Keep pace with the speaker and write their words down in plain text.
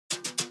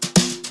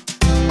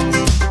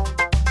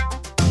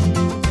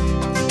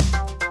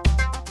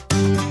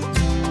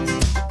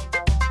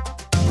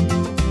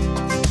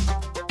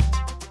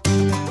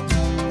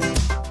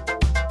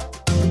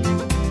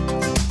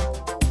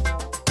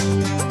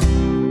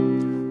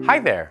Hi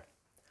there.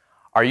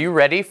 Are you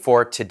ready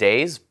for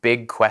today's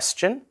big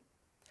question?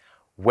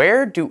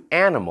 Where do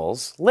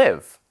animals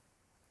live?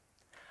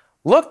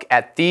 Look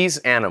at these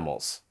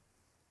animals.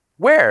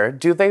 Where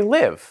do they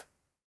live?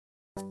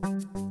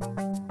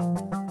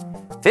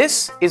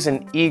 This is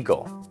an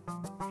eagle.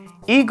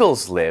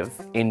 Eagles live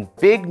in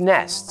big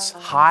nests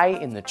high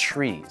in the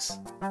trees.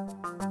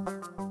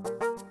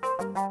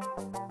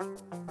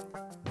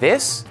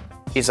 This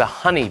is a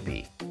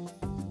honeybee.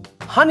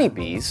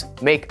 Honeybees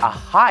make a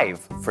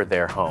hive for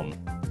their home.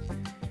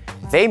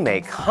 They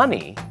make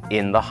honey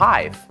in the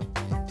hive.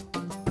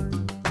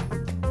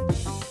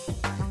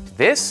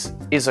 This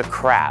is a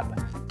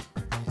crab.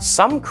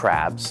 Some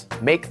crabs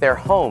make their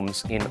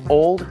homes in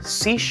old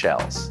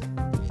seashells.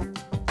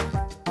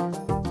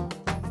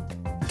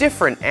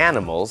 Different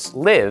animals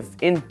live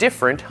in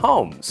different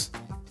homes.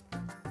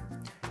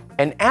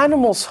 An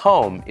animal's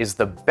home is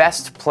the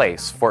best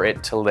place for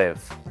it to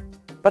live.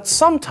 But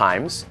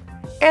sometimes,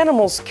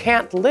 animals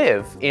can't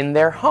live in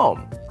their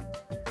home.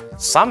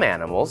 Some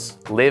animals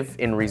live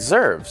in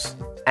reserves,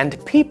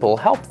 and people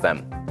help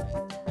them.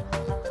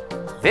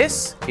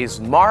 This is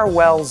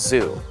Marwell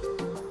Zoo.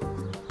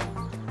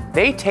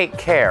 They take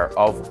care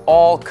of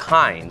all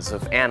kinds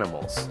of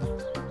animals.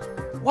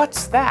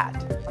 What's that?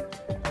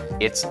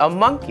 It's a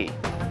monkey.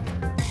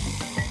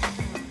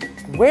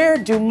 Where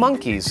do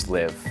monkeys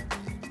live?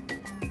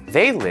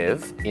 They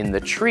live in the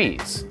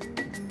trees.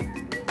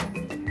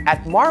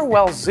 At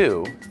Marwell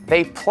Zoo,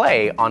 they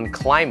play on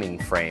climbing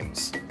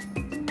frames.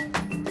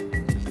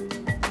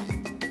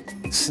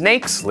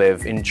 Snakes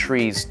live in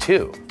trees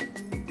too.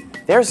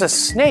 There's a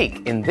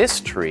snake in this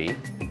tree,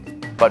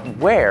 but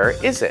where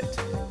is it?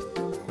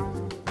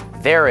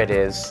 There it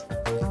is.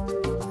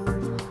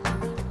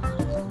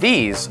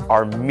 These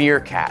are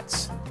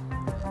meerkats.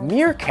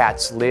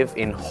 Meerkats live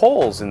in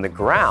holes in the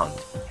ground,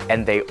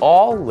 and they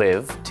all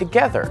live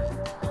together.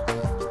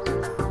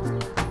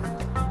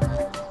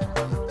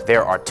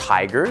 There are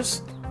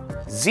tigers,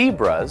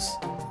 zebras,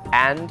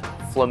 and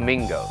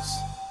flamingos.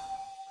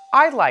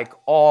 I like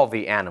all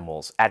the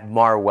animals at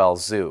Marwell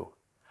Zoo,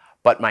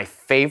 but my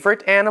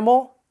favorite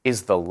animal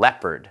is the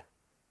leopard.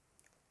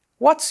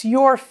 What's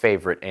your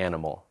favorite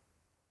animal?